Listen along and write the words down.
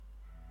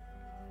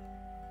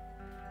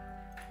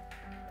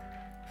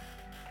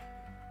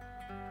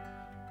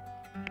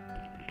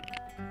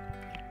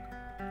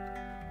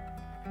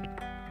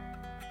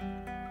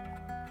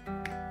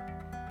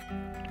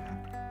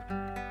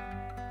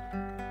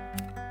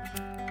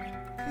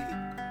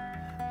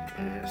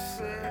Hier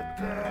sit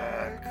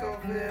ek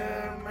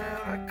alweer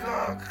met 'n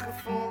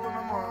kakgevoel in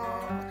my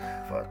maag.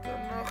 Wat er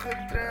nog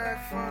 'n trek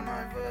van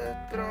my wit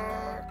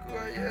draak. O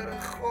Here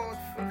God,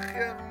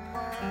 vergewe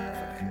my.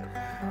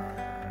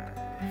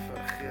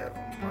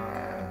 Vergewe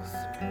my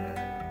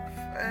asseblief.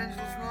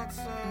 Angels not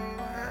so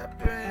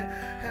happy,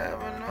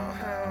 heaven or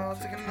hell.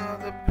 Take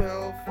another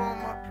pill for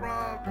my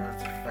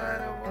problems to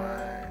fade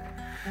away,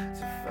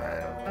 to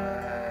fade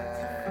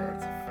away,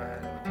 to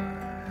fade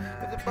away.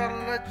 With a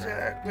bottle of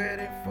Jack,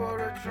 waiting for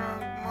a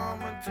drunk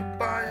moment to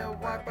buy a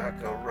white back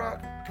a rock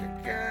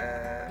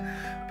again,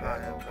 buy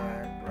a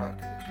white rock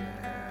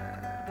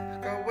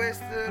again. Got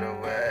wasted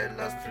away,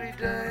 lost 3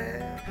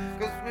 days,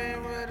 'cause we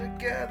were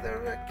together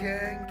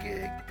again.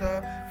 Geeked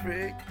up,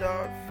 freaked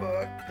out,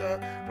 fucked up,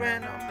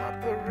 rain on my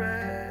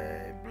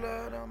parade,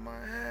 blood on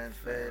my hands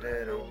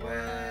faded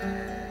away.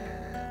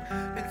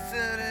 Been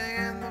sitting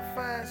in the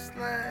fast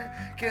lane,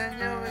 can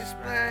you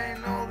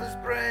explain all this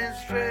brain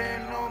strain?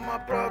 All my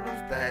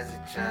problems daisy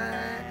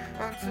chain.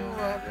 Unto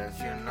others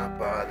you're not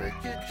bothered,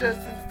 you're just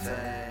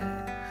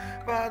entertained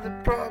by the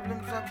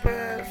problems I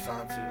pass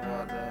on to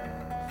others.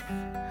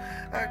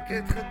 Ek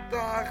het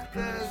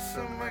gedagtes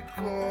in my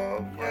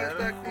kop, wat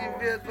ek nie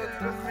weet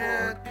wat om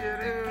mee te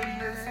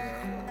doen is.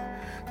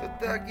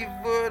 Tot ek die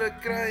woorde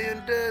kry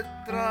en dit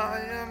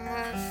draai in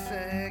my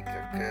sek.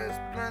 Ek is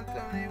blind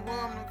en die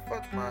woonlik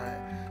vat my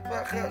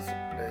weg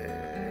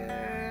asseblief.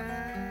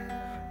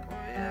 O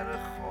Here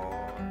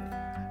God,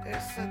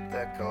 hier sit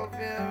ek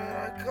alweer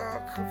met 'n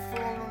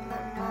kakgevoel in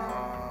my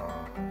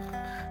maag.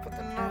 Wat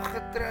er nog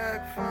 'n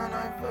trek van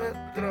 'n wit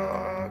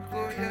draak.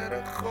 O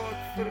Here God,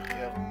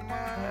 vergewe my.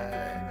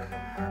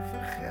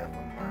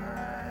 Vergewe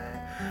my.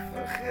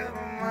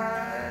 Vergewe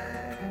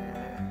my.